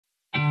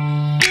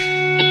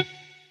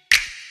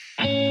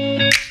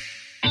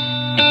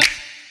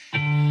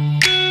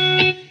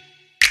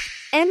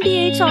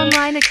MBH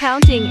Online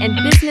Accounting and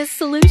Business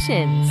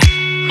Solutions,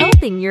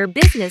 helping your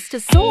business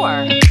to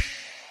soar.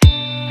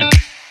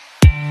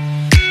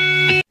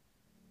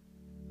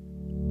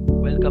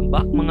 Welcome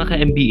back mga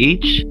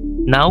ka-MBH.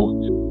 Now,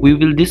 we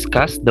will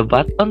discuss the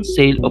VAT on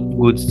sale of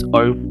goods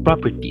or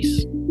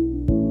properties.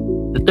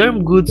 The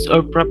term goods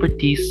or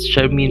properties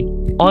shall mean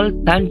all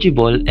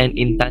tangible and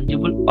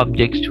intangible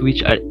objects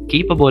which are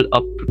capable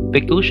of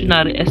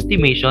pecuniary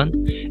estimation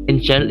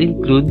and shall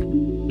include: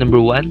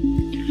 number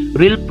 1,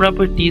 real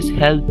properties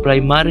held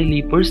primarily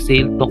for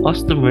sale to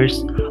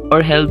customers or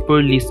held for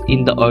lease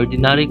in the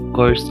ordinary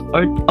course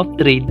of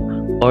trade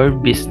or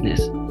business.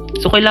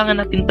 So,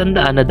 kailangan natin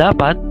tandaan na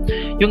dapat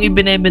yung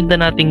ibinebenta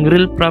nating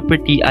real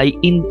property ay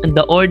in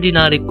the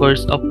ordinary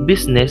course of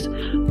business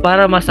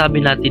para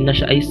masabi natin na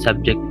siya ay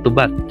subject to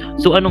VAT.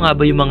 So, ano nga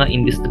ba yung mga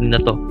industry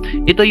na to?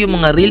 Ito yung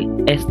mga real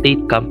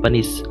estate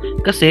companies.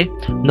 Kasi,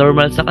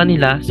 normal sa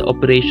kanila, sa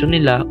operation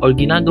nila, or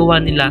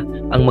ginagawa nila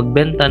ang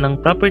magbenta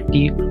ng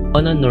property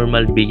on a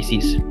normal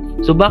basis.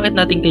 So, bakit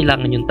natin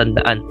kailangan yung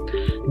tandaan?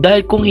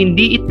 Dahil kung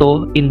hindi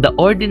ito in the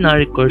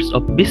ordinary course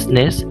of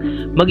business,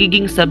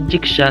 magiging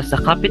subject siya sa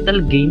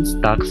capital gains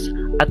tax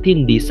at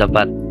hindi sa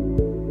VAT.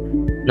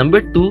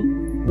 Number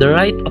 2, the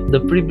right of the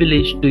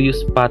privilege to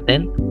use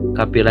patent,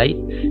 copyright,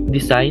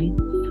 design,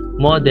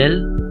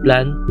 model,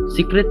 plan,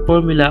 secret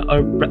formula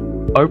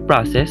or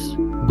process,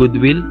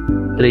 goodwill,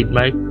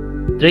 trademark,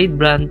 trade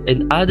brand,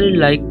 and other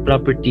like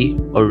property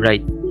or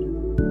right.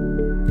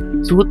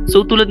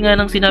 So tulad nga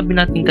ng sinabi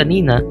natin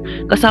kanina,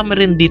 kasama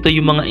rin dito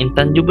yung mga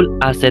intangible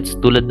assets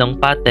tulad ng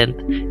patent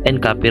and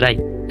copyright.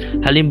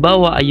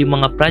 Halimbawa ay yung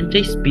mga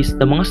franchise fees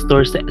ng mga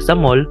stores sa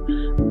mall,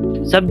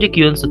 subject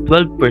yun sa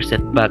 12%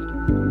 VAT.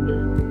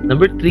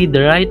 Number 3,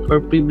 the right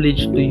or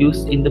privilege to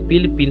use in the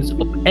Philippines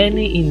of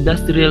any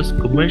industrial,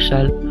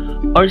 commercial,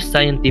 or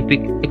scientific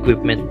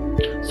equipment.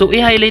 So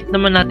i-highlight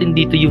naman natin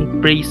dito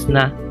yung phrase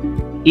na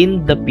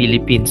in the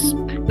Philippines.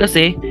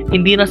 Kasi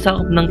hindi na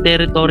sakop ng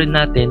territory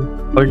natin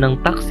or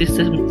ng tax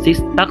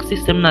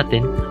system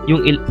natin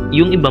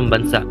yung ibang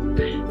bansa.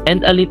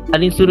 And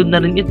alinsunod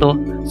na rin ito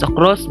sa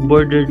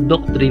cross-border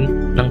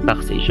doctrine ng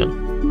taxation.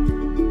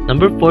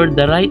 Number 4,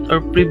 the right or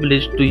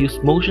privilege to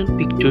use motion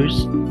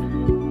pictures,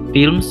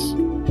 films,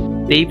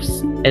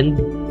 tapes,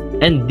 and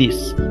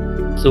discs.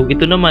 So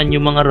ito naman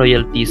yung mga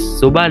royalties.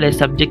 So bale,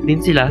 subject din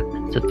sila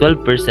sa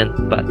 12%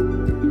 VAT.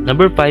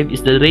 Number 5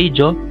 is the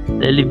radio,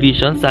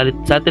 television,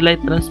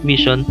 satellite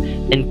transmission,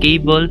 and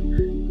cable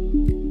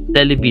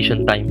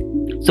television time.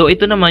 So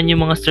ito naman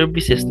yung mga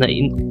services na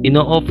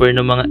ino-offer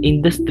ng mga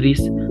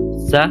industries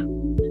sa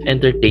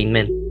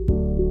entertainment.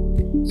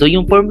 So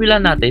yung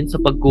formula natin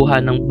sa pagkuha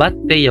ng VAT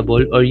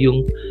payable or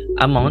yung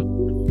amount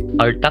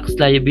or tax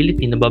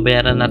liability na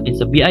babayaran natin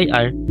sa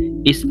BIR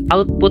is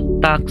output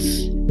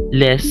tax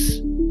less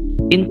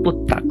input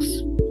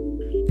tax.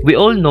 We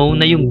all know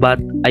na yung VAT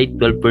ay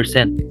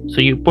 12%.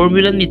 So yung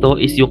formula nito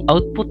is yung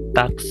output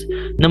tax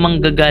na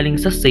manggagaling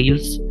sa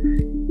sales,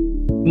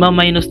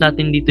 ma-minus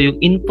natin dito yung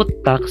input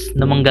tax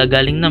na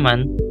manggagaling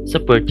naman sa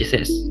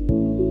purchases.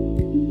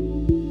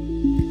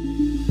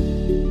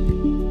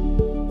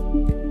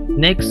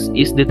 Next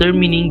is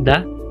determining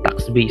the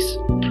tax base.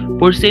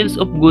 For sales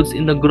of goods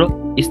in the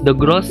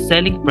gross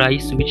selling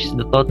price, which is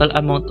the total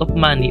amount of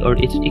money or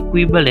its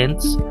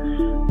equivalents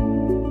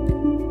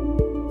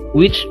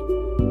which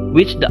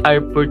the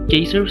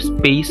purchaser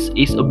pays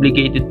is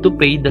obligated to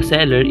pay the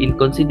seller in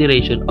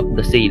consideration of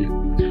the sale.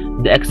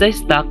 The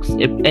excise tax,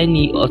 if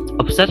any,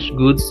 of such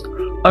goods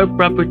or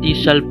property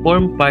shall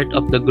form part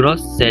of the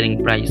gross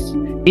selling price.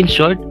 In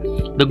short,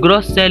 the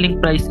gross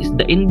selling price is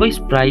the invoice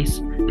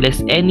price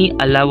less any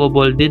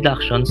allowable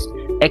deductions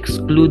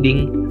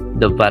excluding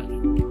the VAT.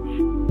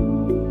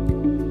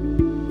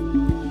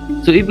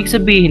 So, ibig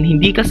sabihin,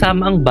 hindi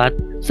kasama ang VAT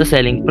sa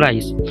selling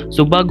price.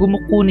 So, bago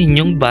mo kunin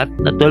yung VAT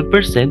na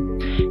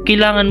 12%,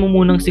 kailangan mo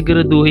munang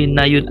siguraduhin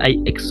na yun ay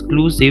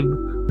exclusive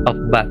of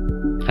VAT.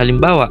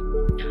 Halimbawa,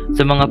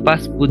 sa mga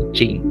fast food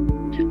chain,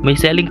 may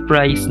selling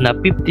price na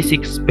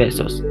 56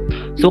 pesos.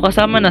 So,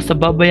 kasama na sa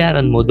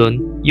babayaran mo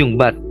doon yung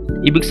VAT.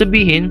 Ibig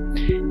sabihin,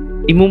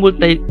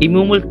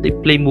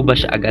 imumultiply mo ba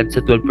siya agad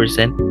sa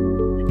 12%?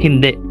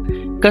 Hindi.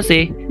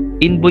 Kasi,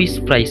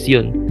 invoice price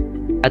yun.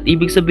 At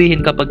ibig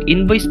sabihin kapag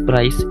invoice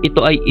price,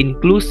 ito ay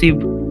inclusive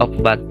of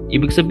VAT.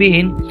 Ibig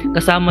sabihin,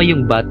 kasama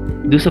yung VAT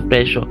doon sa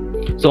presyo.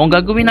 So, ang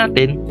gagawin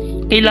natin,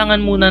 kailangan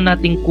muna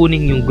nating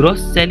kunin yung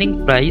gross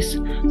selling price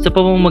sa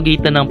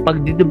pamamagitan ng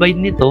pagdidivide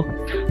nito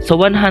sa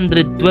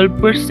 112%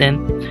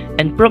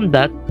 and from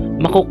that,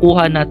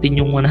 makukuha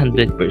natin yung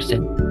 100%.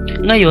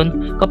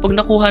 Ngayon, kapag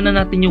nakuha na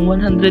natin yung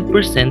 100%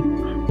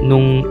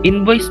 nung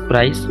invoice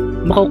price,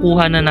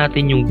 makukuha na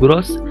natin yung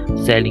gross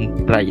selling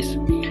price.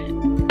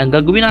 Ang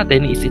gagawin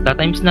natin is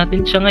ita-times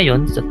natin siya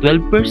ngayon sa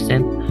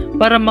 12%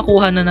 para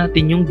makuha na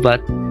natin yung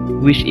VAT,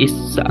 which is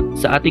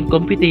sa ating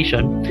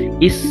computation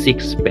is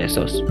 6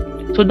 pesos.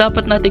 So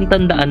dapat nating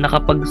tandaan na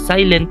kapag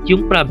silent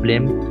yung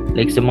problem,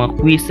 like sa mga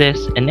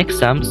quizzes and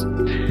exams,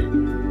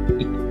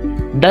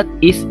 that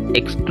is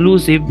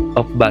exclusive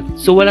of VAT.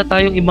 So wala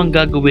tayong ibang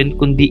gagawin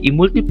kundi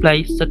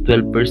i-multiply sa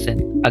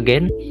 12%.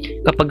 Again,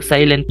 kapag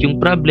silent yung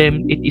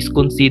problem, it is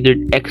considered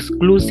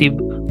exclusive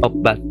of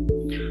VAT.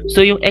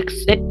 So yung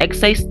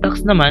excise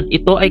tax naman,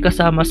 ito ay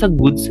kasama sa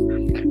goods,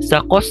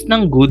 sa cost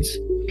ng goods,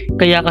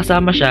 kaya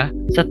kasama siya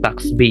sa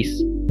tax base.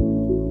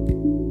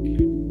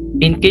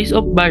 In case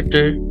of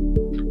barter,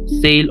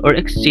 sale or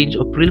exchange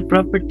of real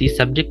property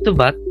subject to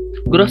VAT,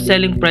 gross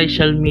selling price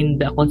shall mean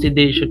the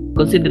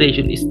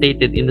consideration is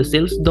stated in the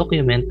sales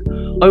document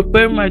or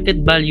per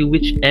market value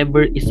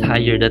whichever is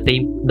higher.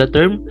 The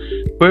term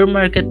per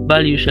market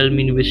value shall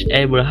mean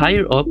whichever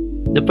higher of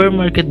the per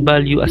market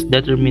value as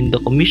determined the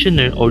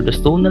commissioner or the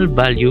zonal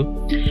value,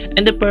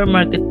 and the per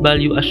market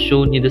value as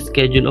shown in the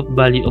schedule of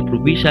value of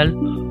provincial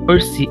or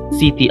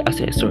city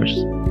assessors.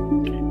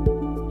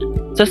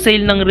 Sa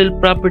sale ng real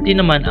property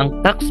naman,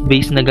 ang tax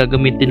base na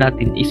gagamitin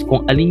natin is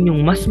kung alin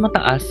yung mas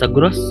mataas sa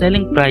gross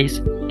selling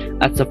price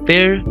at sa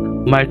fair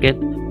market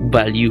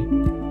value.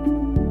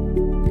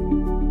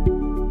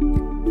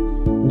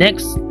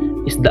 Next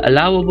is the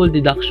allowable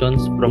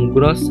deductions from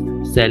gross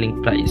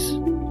selling price.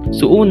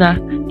 So una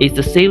is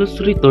the sales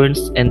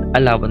returns and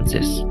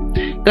allowances.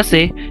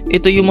 Kasi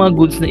ito yung mga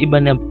goods na iba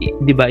na,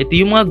 'di ba? Ito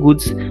yung mga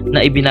goods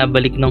na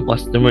ibinabalik ng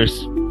customers.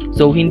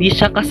 So hindi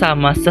siya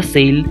kasama sa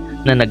sale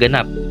na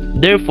naganap.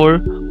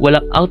 Therefore,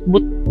 walang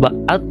output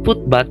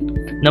VAT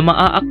na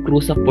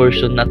maa-accrue sa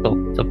portion na to,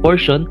 sa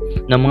portion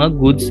ng mga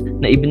goods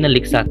na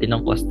ibinalik sa atin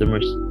ng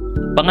customers.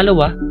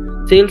 Pangalawa,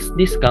 sales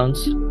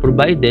discounts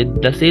provided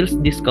the sales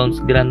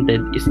discounts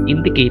granted is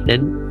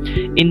indicated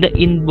in the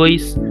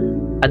invoice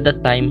at the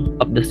time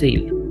of the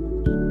sale.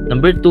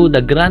 Number 2,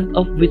 the grant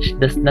of which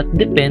does not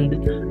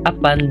depend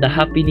upon the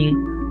happening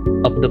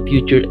of the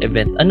future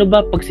event. Ano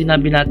ba pag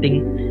sinabi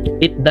nating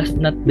it does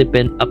not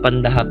depend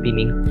upon the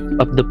happening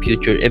of the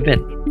future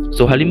event?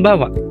 So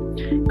halimbawa,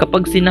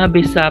 kapag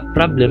sinabi sa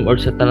problem or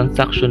sa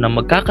transaction na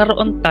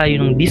magkakaroon tayo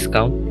ng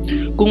discount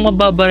kung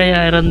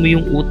mababayaran mo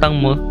yung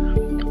utang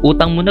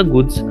mo na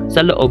goods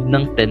sa loob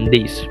ng 10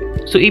 days.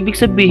 So ibig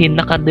sabihin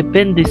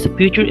nakadepende sa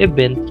future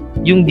event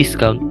yung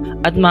discount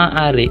at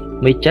maaari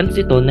may chance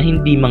ito na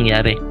hindi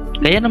mangyari.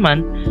 Kaya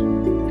naman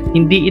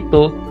hindi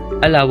ito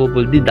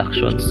allowable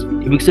deductions.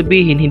 Ibig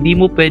sabihin, hindi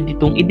mo pwede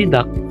itong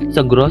i-deduct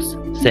sa gross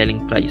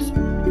selling price.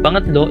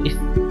 Pangatlo is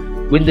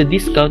when the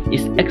discount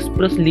is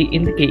expressly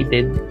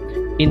indicated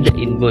in the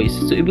invoice.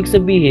 So, ibig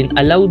sabihin,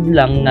 allowed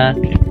lang na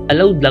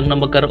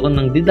magkaroon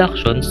ng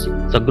deductions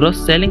sa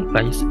gross selling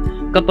price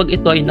kapag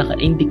ito ay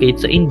naka-indicate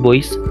sa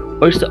invoice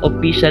or sa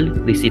official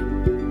receipt.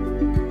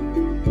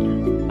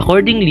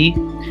 Accordingly,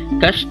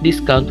 cash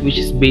discount which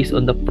is based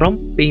on the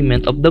prompt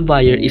payment of the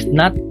buyer is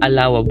not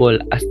allowable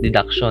as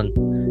deduction.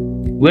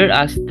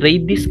 Whereas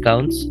trade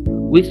discounts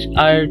which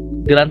are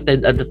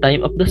granted at the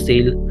time of the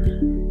sale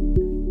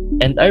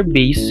and are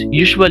based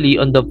usually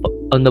on the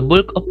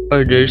bulk of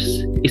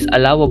orders is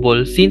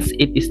allowable since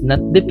it is not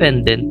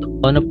dependent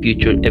on a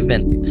future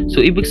event.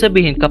 So ibig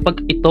sabihin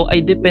kapag ito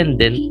ay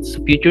dependent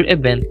sa future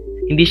event,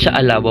 hindi siya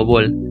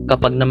allowable.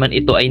 Kapag naman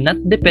ito ay not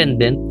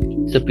dependent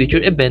sa future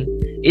event,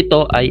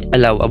 ito ay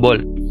allowable.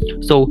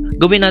 So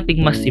gawin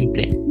nating mas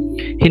simple.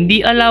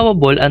 Hindi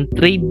allowable ang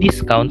trade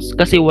discounts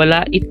kasi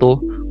wala ito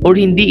or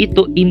hindi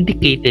ito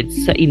indicated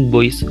sa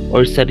invoice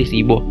or sa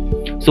resibo.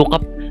 So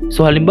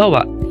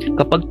halimbawa,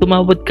 kapag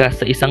tumawad ka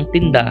sa isang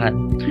tindahan,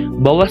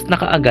 bawas na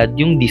kaagad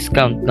yung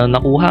discount na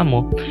nakuha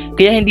mo,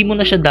 kaya hindi mo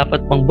na siya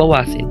dapat pang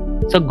bawasin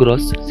sa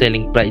gross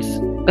selling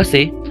price.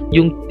 Kasi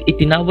yung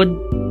itinawad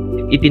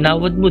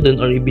mo dun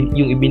or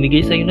yung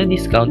ibinigay sa'yo na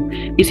discount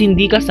is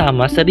hindi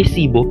kasama sa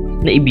resibo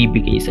na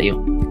ibibigay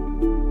sa'yo.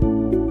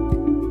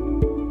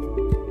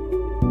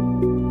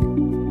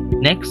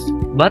 Next,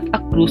 VAT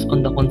accrues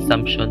on the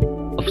consumption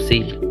of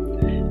sale.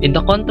 In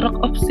the contract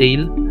of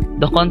sale,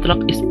 the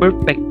contract is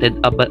perfected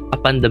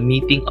upon the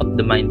meeting of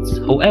the minds.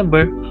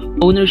 However,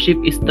 ownership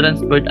is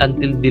transferred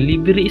until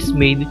delivery is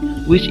made,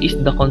 which is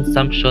the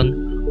consumption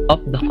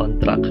of the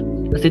contract.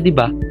 Kasi 'di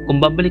ba, kung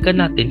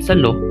babalikan natin sa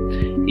law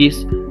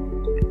is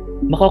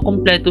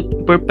makakompleto,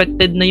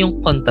 perfected na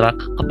yung contract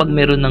kapag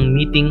meron ng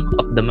meeting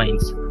of the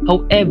minds.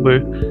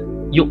 However,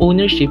 yung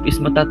ownership is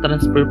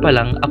matatransfer pa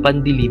lang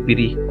upon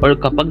delivery or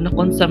kapag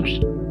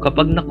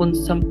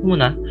na-consume mo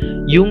na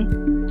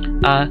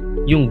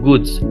yung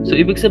goods. So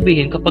ibig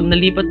sabihin kapag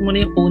nalipat mo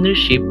na yung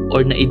ownership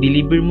or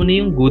na-i-deliver mo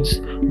na yung goods,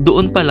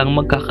 doon pa lang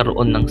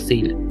magkakaroon ng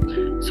sale.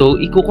 So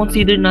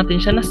i-consider natin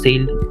siya na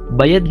sale,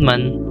 bayad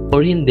man or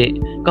hindi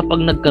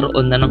kapag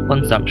nagkaroon na ng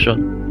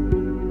consumption.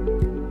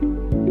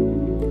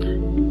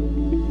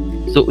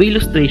 So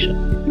illustration.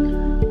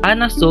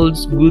 Anna sold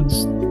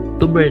goods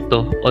to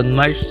Berto on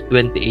March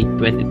 28,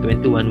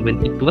 2021 when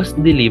it was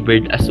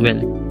delivered as well.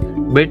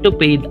 Berto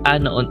paid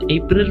Anna on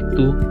April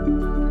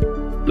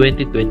 2,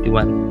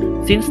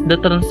 2021. Since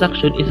the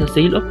transaction is a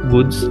sale of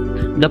goods,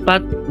 the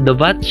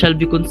VAT shall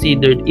be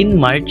considered in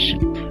March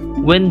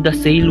when the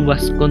sale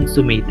was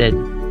consummated,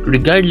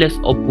 regardless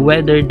of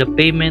whether the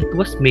payment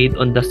was made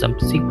on the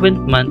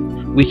subsequent month,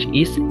 which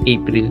is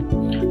April.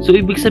 So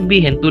ibig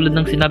sabihin, tulad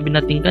ng sinabi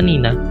natin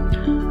kanina,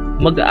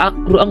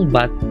 mag-a-accrue ang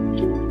VAT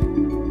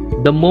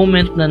the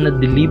moment na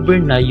na-deliver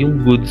na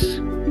yung goods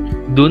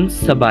dun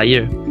sa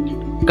buyer.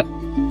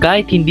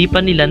 Kahit hindi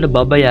pa nila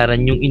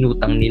nababayaran yung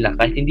inutang nila,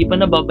 kahit hindi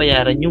pa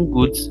nababayaran yung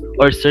goods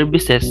or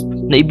services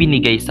na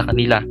ibinigay sa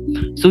kanila.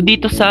 So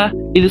dito sa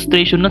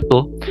illustration na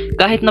to,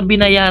 kahit na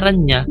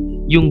binayaran niya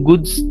yung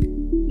goods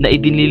na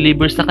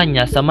i-deliver sa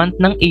kanya sa month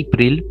ng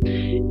April,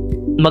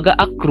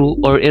 mag-a-accrue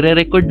or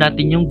i-record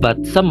natin yung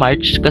VAT sa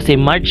March kasi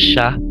March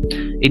siya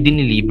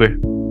i-deliver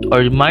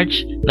or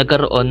March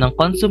nagkaroon ng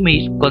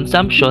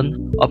consumption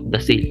of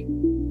the sale.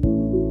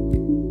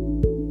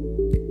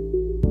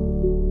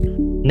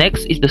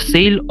 Next is the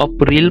sale of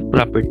real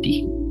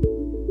property.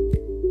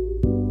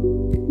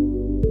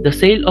 The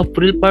sale of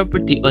real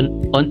property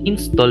on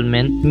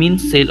installment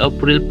means sale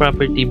of real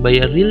property by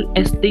a real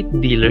estate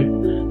dealer.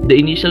 The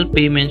initial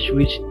payments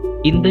which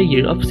in the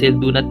year of sale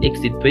do not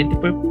exceed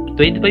 25%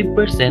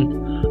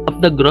 of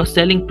the gross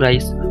selling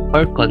price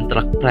or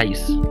contract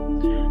price.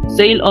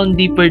 Sale on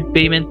deferred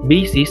payment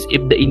basis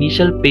if the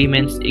initial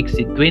payments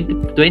exceed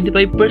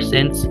 25%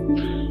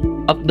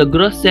 of the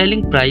gross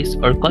selling price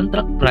or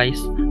contract price,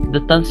 the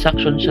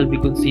transaction shall be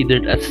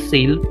considered as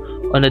sale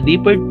on a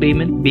deferred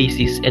payment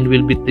basis and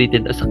will be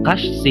treated as a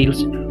cash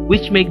sales,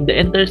 which make the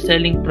entire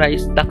selling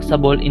price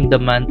taxable in the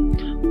month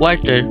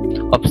quarter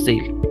of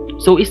sale.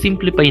 So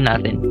isimplify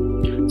natin.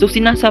 So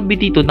sinasabi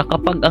dito na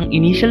kapag ang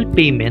initial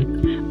payment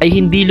ay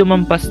hindi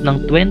lumampas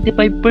ng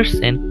 25%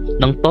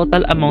 ng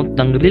total amount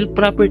ng real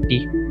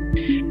property,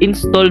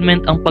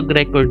 installment ang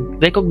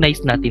pag-recognize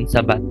natin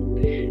sa VAT.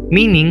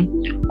 Meaning,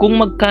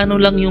 kung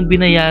magkano lang yung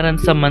binayaran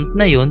sa month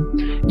na yon,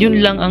 yun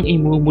lang ang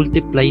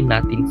i-multiply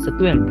natin sa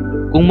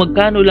 12. Kung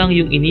magkano lang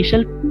yung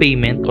initial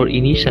payment or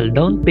initial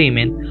down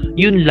payment,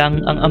 yun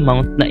lang ang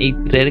amount na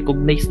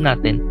i-recognize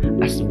natin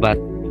as VAT.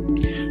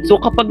 So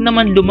kapag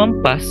naman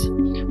lumampas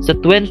sa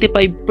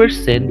 25%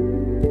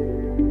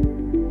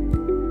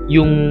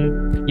 yung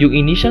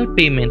initial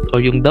payment or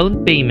yung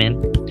down payment,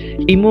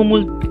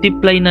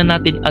 i-multiply na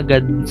natin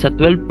agad sa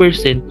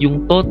 12%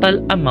 yung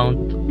total amount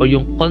or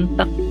yung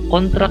contract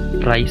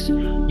price,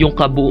 yung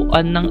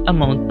kabuuan ng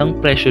amount ng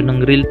presyo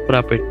ng real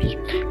property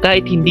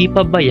kahit hindi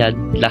pa bayad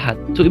lahat.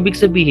 So ibig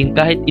sabihin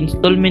kahit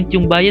installment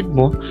yung bayad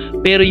mo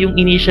pero yung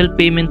initial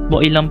payment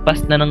mo ay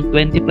lampas na ng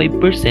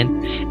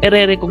 25%,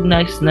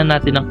 i-recognize na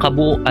natin ang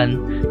kabuuan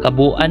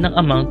ng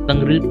amount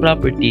ng real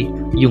property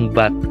yung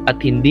VAT at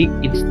hindi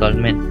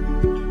installment.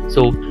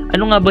 So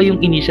ano nga ba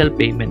yung initial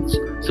payments?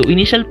 So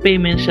initial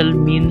payments shall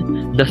mean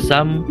the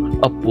sum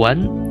of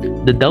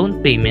 1, the down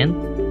payment,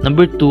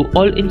 number 2,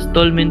 all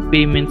installment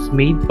payments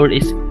made or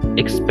is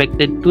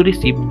expected to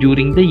receive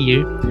during the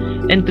year,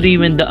 and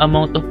 3, when the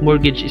amount of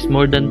mortgage is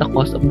more than the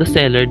cost of the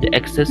seller, the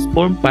excess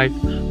form part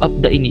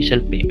of the initial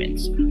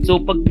payments.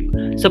 So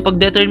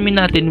pag-determine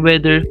natin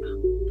whether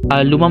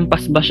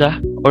lumampas ba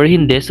siya or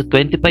hindi sa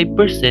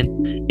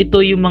 25%,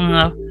 ito yung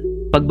mga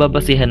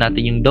pagbabasihan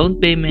natin, yung down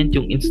payment,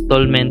 yung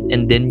installment,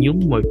 and then yung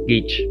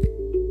mortgage.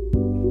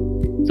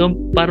 So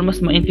para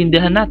mas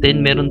maintindihan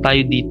natin, meron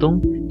tayo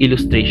ditong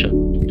illustration.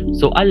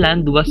 So a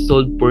land was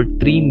sold for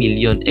 3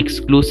 million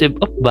exclusive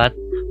of VAT,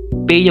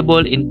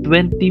 payable in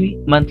 20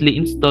 monthly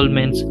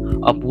installments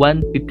of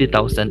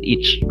 150,000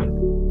 each.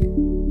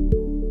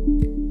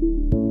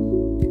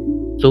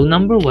 So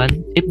number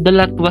 1, if the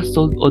lot was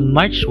sold on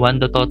March 1,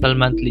 the total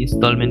monthly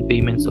installment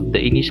payments of the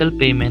initial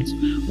payments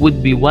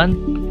would be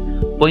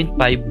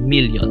 1.5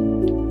 million.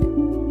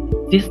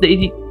 Since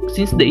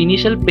the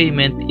initial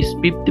payment is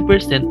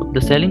 50% of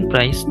the selling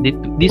price,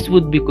 this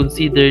would be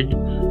considered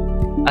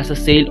as a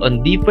sale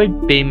on deferred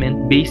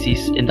payment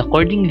basis, and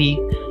accordingly,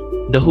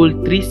 the whole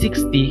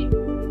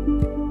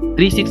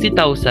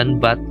 360,000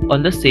 VAT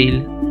on the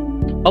sale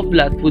of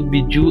lot would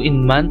be due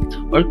in month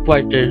or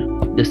quarter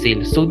of the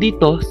sale. So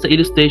dito sa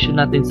illustration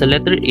natin sa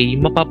letter A,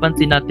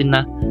 mapapansin natin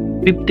na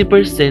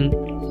 50%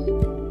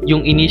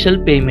 yung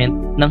initial payment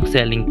ng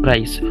selling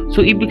price.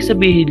 So ibig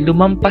sabihin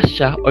lumampas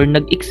siya or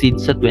nag-exceed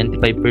sa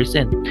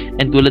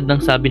 25%. And tulad ng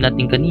sabi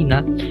natin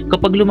kanina,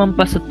 kapag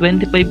lumampas sa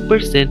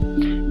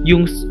 25%,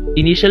 yung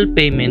initial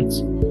payments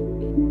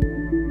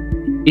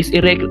is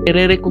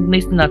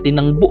i-recognize natin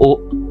ng buo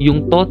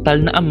yung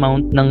total na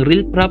amount ng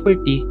real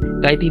property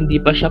kahit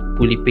hindi pa siya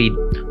fully paid.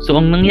 So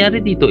ang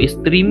nangyari dito is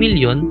 3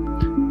 million,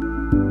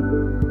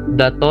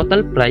 the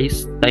total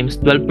price times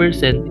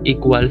 12%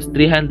 equals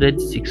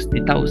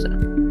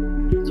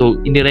 360,000. So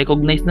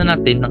ini-recognize na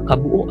natin ng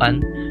kabuuan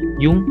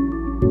yung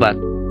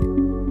VAT.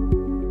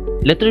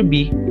 Letter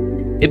B,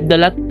 if the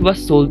lot was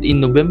sold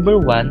in November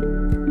 1,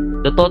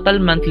 the total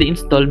monthly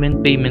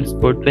installment payments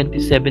for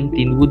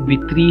 2017 would be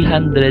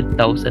 300,000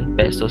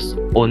 pesos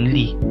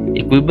only,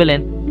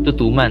 equivalent to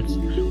 2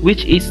 months,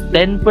 which is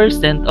 10%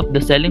 of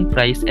the selling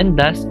price and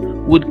thus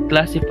would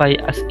classify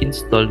as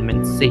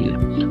installment sale.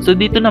 So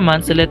dito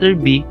naman sa letter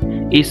B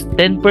is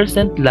 10%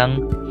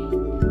 lang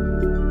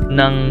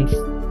ng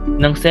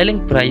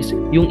selling price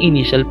yung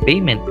initial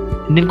payment.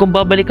 And then kung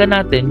babalikan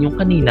natin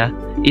yung kanina,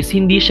 is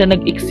hindi siya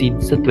nag-exceed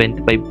sa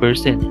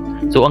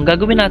 25%. So, ang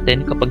gagawin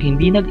natin kapag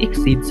hindi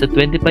nag-exceed sa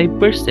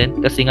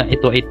 25%, kasi nga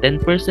ito ay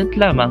 10%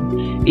 lamang,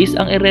 is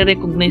ang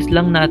i-recognize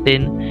lang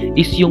natin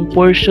is yung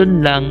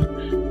portion lang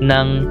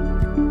ng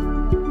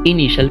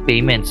initial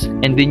payments.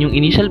 And then yung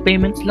initial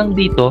payments lang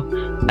dito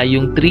ay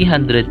yung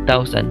 300,000.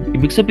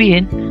 Ibig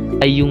sabihin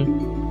ay yung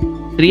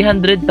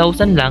 300,000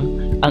 lang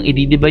ang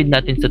i-divide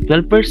natin sa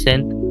 12%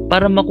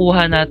 para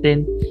makuha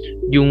natin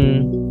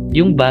yung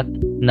VAT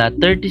na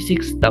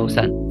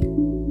 36,000.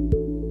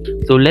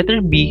 So letter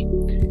B,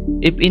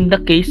 if in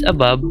the case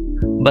above,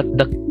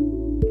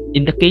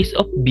 in the case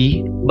of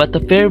B, but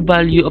the fair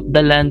value of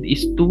the land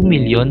is 2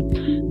 million,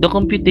 the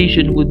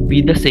computation would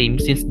be the same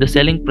since the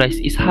selling price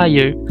is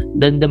higher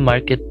than the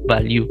market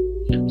value.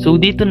 So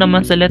dito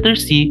naman sa letter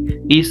C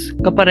is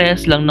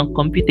kaparehas lang ng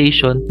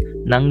computation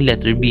ng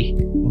letter B.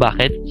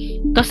 Bakit?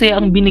 Kasi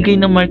ang binigay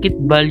na market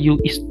value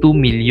is 2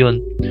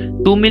 million.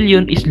 2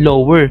 million is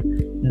lower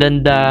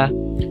than the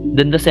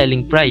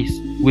selling price,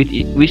 which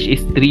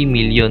is 3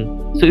 million.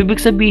 So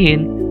ibig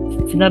sabihin,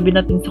 sinabi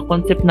natin sa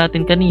concept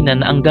natin kanina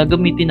na ang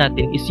gagamitin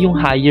natin is yung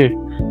higher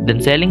than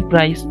selling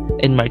price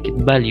and market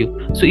value.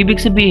 So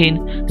ibig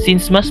sabihin,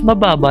 since mas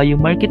mababa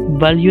yung market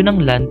value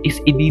ng land is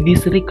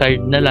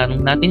i-disregard na lang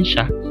natin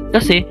siya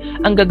kasi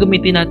ang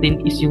gagamitin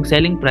natin is yung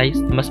selling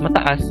price na mas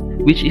mataas,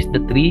 which is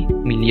the 3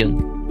 million.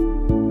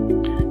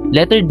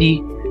 Letter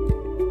D,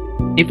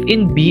 if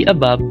in B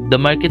above, the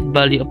market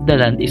value of the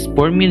land is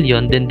 4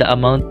 million, then the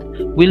amount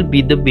will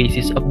be the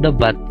basis of the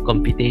VAT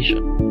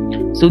computation.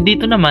 So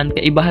dito naman,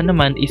 kaibahan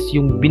naman is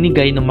yung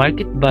binigay na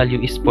market value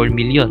is 4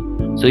 million.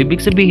 So ibig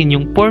sabihin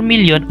yung 4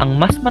 million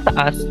ang mas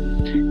mataas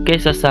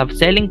kaysa sa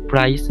selling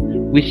price,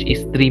 which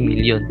is 3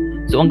 million.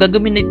 So ang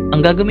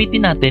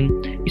gagamitin natin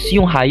is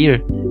yung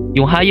higher.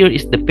 Yung higher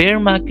is the fair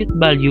market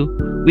value,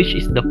 which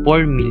is the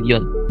 4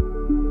 million.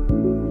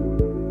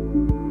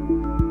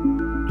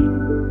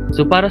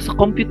 So para sa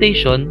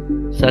computation,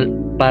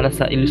 para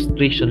sa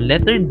illustration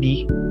letter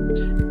D,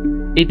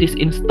 it is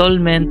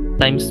installment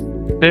times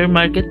fair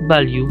market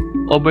value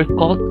over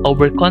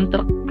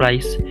contract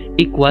price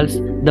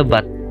equals the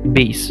VAT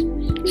base.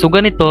 So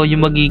ganito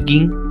yung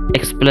magiging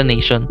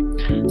explanation.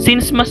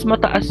 Since mas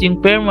mataas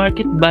yung fair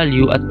market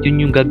value at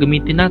yun yung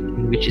gagamitin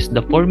natin, which is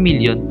the 4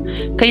 million,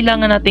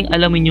 kailangan nating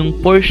alamin yung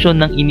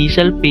portion ng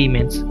initial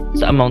payments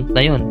sa amount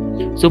na yun.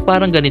 So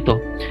parang ganito,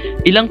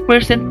 ilang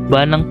percent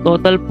ba ng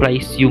total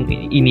price yung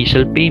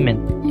initial payment?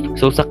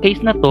 So sa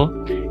case na to,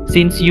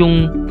 since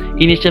yung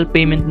initial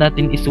payment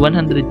natin is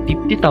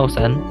 150,000,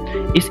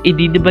 is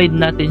i-divide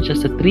natin siya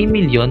sa 3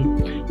 million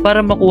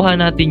para makuha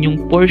natin yung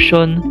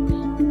portion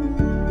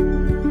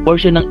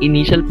ng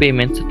initial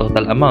payment sa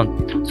total amount.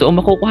 So ang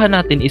makukuha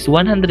natin is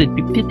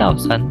 150,000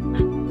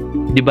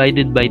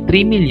 divided by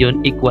 3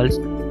 million equals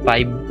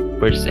 5%.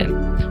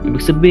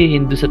 Ibig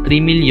sabihin, do sa 3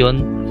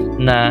 million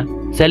na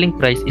selling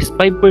price is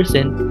 5%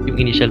 yung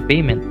initial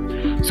payment.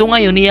 So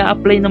ngayon,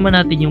 i-apply naman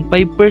natin yung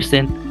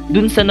 5%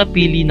 dun sa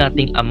napili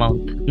nating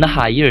amount na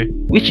higher,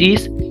 which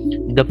is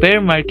the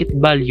fair market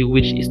value,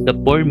 which is the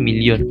 4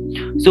 million.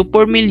 So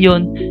 4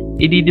 million,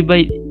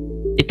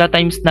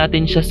 ita-times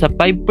natin siya sa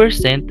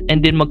 5%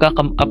 and then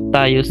magka-come up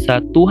tayo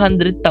sa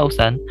 200,000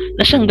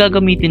 na siyang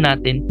gagamitin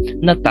natin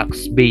na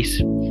tax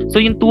base.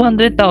 So yung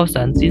 200,000,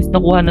 since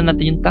nakuha na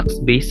natin yung tax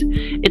base,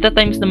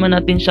 ita-times naman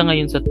natin siya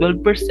ngayon sa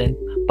 12%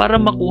 para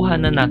makuha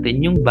na natin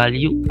yung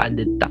value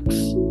added tax.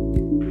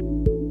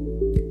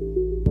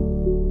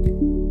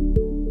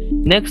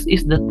 Next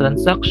is the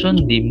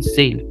transaction deemed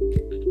sale.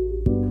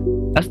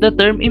 As the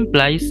term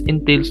implies,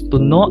 entails to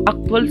no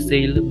actual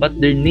sale but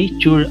their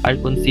nature are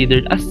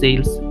considered as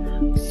sales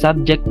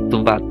subject to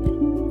VAT.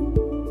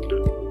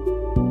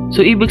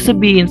 So ibig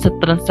sabihin sa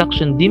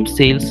transaction deemed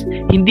sales,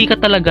 hindi ka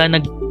talaga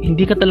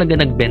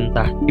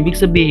nagbenta. Ibig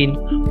sabihin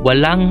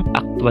walang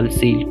actual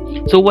sale.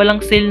 So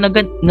walang sale na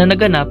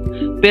naganap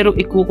pero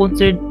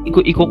i-consider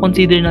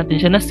natin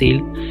siya na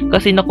sale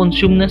kasi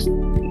na-consume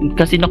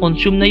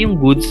na yung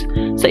goods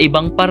sa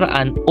ibang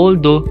paraan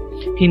although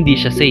hindi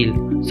siya sale.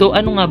 So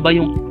ano nga ba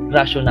yung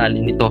rationale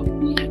nito?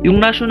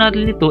 Yung rationale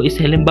nito is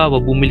halimbawa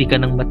bumili ka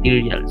ng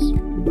materials.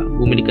 Diba?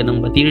 Bumili ka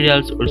ng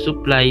materials or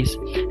supplies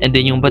and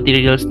then yung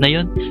materials na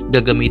yun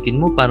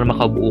gagamitin mo para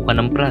makabuo ka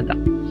ng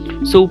product.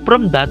 So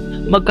from that,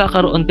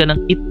 magkakaroon ka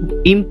ng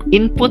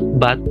input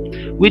VAT,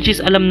 which is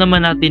alam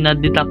naman natin na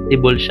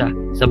deductible siya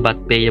sa VAT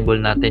payable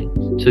natin.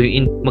 So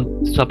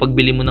sa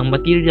pagbili mo ng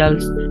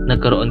materials,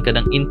 nagkaroon ka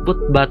ng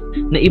input VAT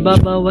na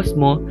ibabawas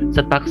mo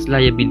sa tax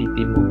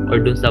liability mo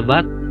or dun sa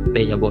VAT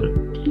payable.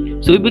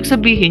 So ibig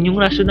sabihin yung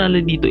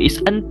rationale dito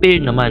is unfair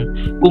naman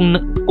kung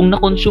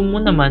na-consume mo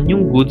naman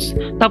yung goods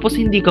tapos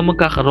hindi ka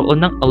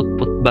magkakaroon ng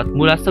output VAT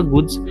mula sa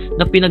goods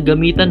na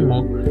pinaggamitan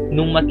mo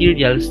nung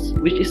materials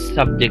which is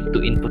subject to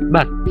input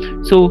VAT.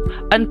 So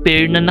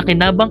unfair na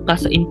nakinabang ka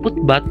sa input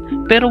VAT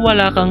pero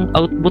wala kang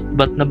output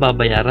VAT na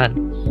babayaran.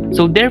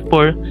 So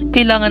therefore,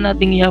 kailangan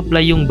nating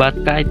i-apply yung VAT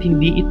kahit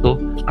hindi ito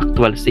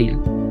actual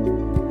sale.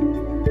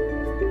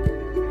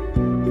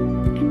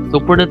 So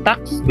for the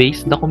tax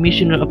base, the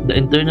Commissioner of the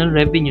Internal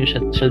Revenue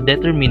shall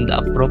determine the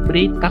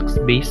appropriate tax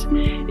base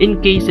in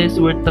cases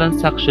where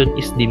transaction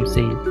is deemed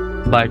sale,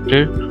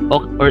 barter,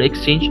 or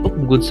exchange of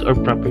goods or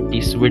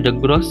properties where the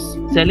gross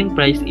selling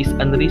price is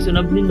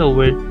unreasonably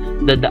lower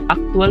than the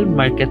actual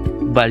market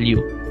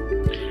value.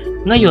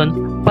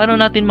 Ngayon, paano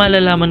natin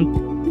malalaman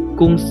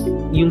kung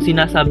yung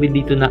sinasabi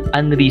dito na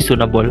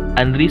unreasonable?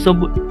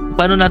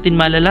 Paano natin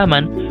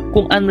malalaman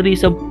kung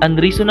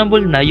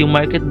unreasonable na yung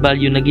market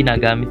value na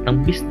ginagamit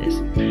ng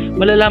business?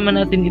 Malalaman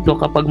natin ito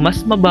kapag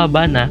mas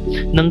mababa na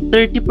ng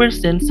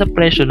 30% sa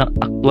presyo ng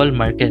actual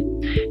market.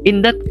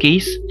 In that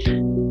case,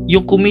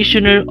 yung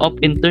Commissioner of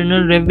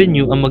Internal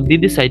Revenue ang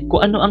magde-decide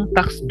kung ano ang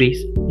tax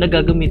base na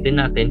gagamitin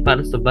natin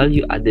para sa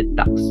value-added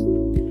tax.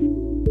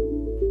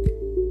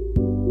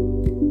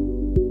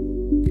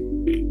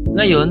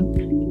 Ngayon,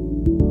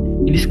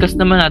 i-discuss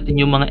naman natin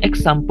yung mga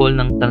example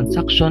ng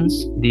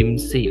transactions deemed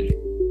sale.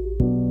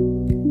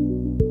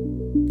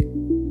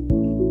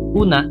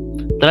 Una,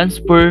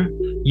 transfer,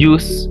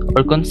 use,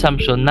 or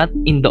consumption not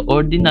in the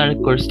ordinary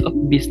course of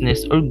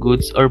business or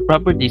goods or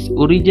properties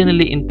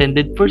originally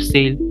intended for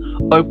sale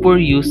or for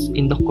use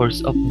in the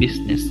course of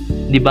business.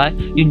 Diba?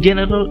 Yung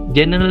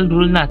general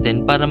rule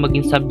natin para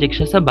maging subject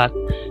siya sa VAT,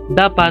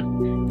 dapat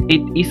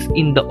it is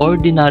in the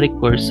ordinary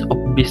course of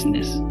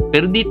business.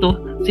 Pero dito,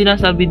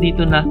 sinasabi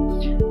dito na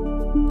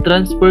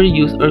transfer,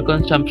 use, or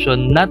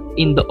consumption not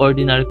in the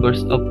ordinary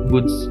course of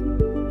goods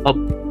of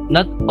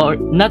not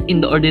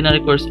in the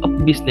ordinary course of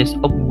business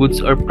of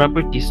goods or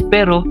properties,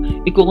 pero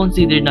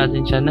i-consider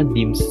natin siya na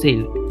deemed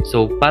sale.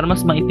 So, para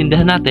mas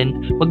maintindihan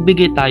natin,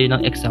 magbigay tayo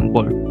ng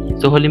example.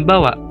 So,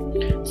 halimbawa,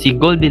 si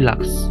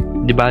Goldilocks,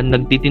 'di ba?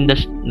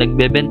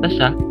 Nagbebenta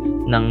siya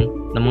ng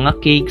mga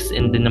cakes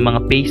and then ng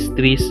mga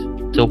pastries.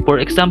 So,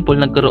 for example,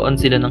 nagkaroon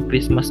sila ng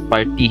Christmas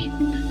party.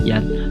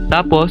 Yan.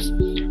 Tapos,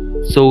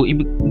 so,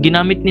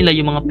 ginamit nila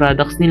yung mga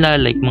products nila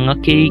like mga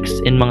cakes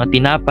and mga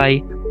tinapay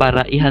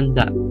para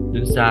ihanda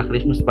dun sa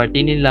Christmas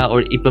party nila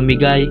or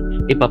ipamigay,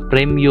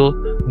 ipapremyo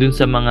dun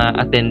sa mga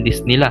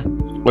attendees nila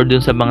or dun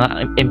sa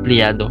mga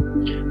empleyado.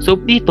 So,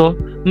 dito,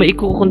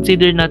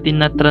 maiko-consider natin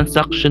na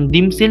transaction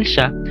deemed sale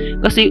siya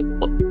kasi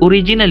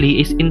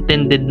originally is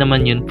intended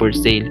naman yun for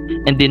sale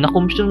and then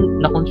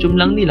na-consume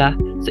lang nila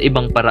sa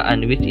ibang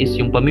paraan which is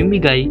yung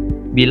pamimigay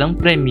bilang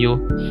premyo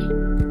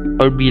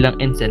or bilang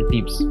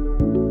incentives.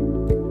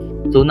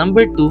 So,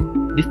 number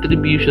 2,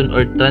 distribution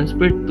or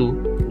transfer to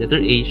letter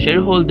A,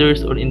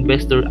 shareholders or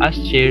investor as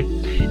share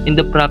in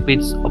the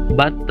profits of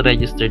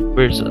VAT-registered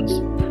persons.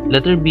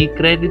 Letter B,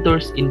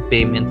 creditors in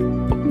payment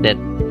of debt.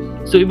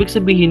 So, ibig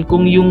sabihin,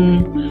 kung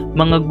yung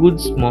mga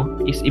goods mo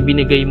is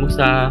ibinigay mo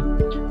sa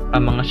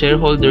mga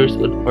shareholders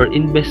or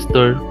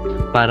investor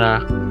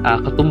para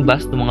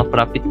katumbas ng mga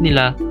profit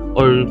nila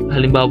or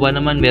halimbawa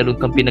naman meron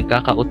kang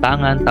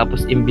pinagkakautangan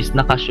tapos imbis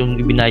na cash yung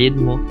ibinayad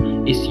mo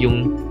is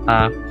yung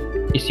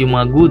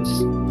mga goods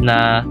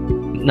na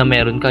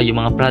meron ka,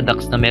 yung mga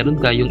products na meron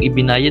ka, yung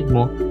ibinayad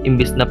mo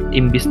imbis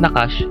na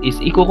cash is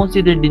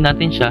i-consider din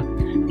natin siya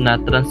na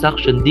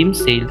transaction deemed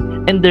sale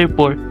and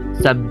therefore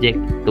subject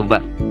to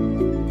VAT.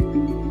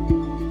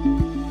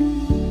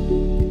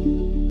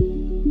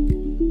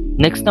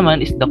 Next naman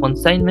is the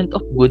consignment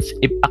of goods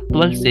if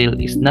actual sale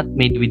is not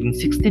made within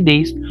 60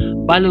 days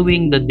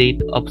following the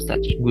date of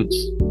such goods.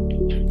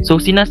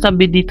 So,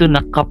 sinasabi dito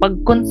na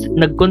kapag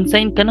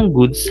nag-consign ka ng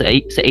goods sa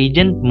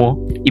agent mo,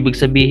 ibig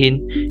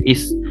sabihin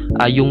is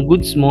yung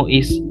goods mo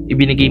is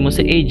ibinigay mo sa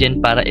agent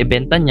para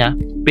ibenta niya,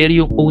 pero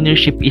yung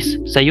ownership is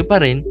sa'yo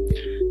pa rin,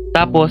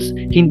 tapos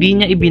hindi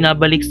niya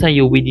ibinabalik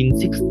sa'yo within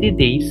 60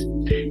 days,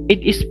 it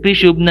is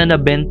presumed na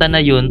nabenta na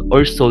yun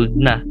or sold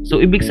na.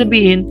 So, ibig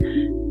sabihin,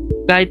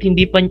 kahit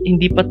hindi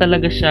pa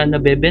talaga siya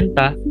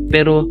nabebenta,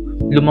 pero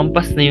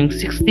lumampas na yung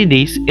 60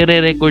 days,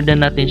 ire-record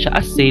na natin siya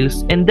as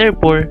sales and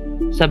therefore,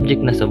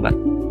 subject na sa VAT.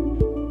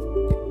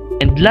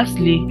 And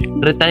lastly,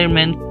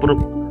 retirement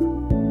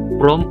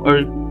from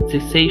or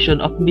cessation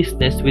of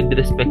business with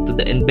respect to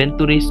the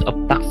inventories of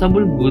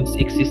taxable goods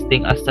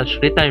existing as such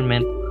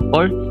retirement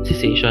or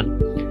cessation.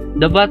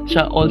 The VAT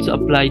shall also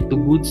apply to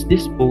goods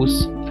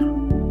disposed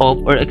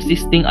of or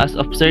existing as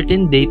of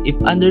certain date if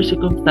under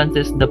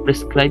circumstances the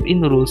prescribed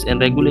in rules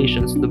and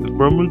regulations to be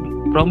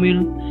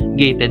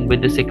promulgated by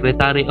the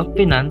Secretary of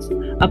Finance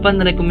upon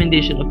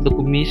recommendation of the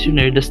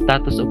Commissioner the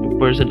status of a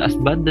person as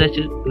VAT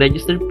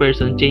registered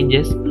person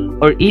changes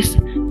or is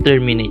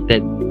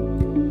terminated.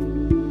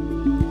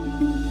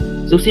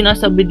 So,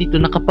 sinasabi dito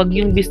na kapag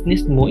yung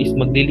business mo is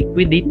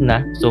magli-liquidate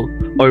na, so,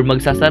 or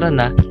magsasara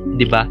na,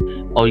 di ba?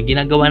 O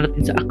ginagawa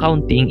natin sa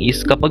accounting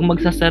is kapag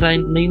magsasara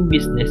na yung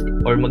business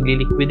or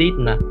magli-liquidate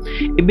na,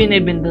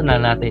 ibinebenta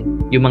na natin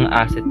yung mga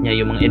asset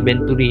niya, yung mga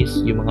inventories,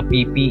 yung mga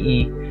PPE,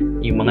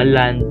 yung mga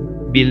land,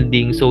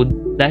 building. So,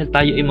 dahil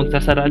tayo ay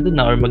magsasarado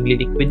na or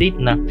magli-liquidate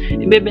na,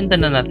 ibebenta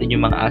na natin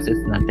yung mga assets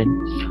natin.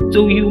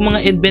 So, yung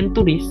mga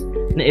inventories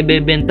na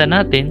ibebenta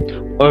natin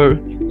or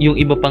yung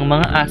iba pang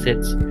mga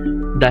assets,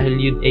 dahil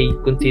yun ay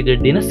considered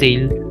din na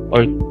sale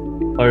or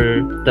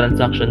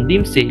transaction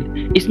deemed sale,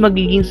 is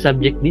magiging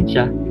subject din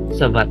siya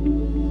sa VAT.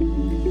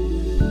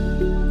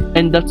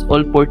 that's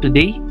all for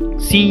today.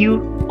 See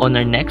you on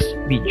our next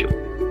video.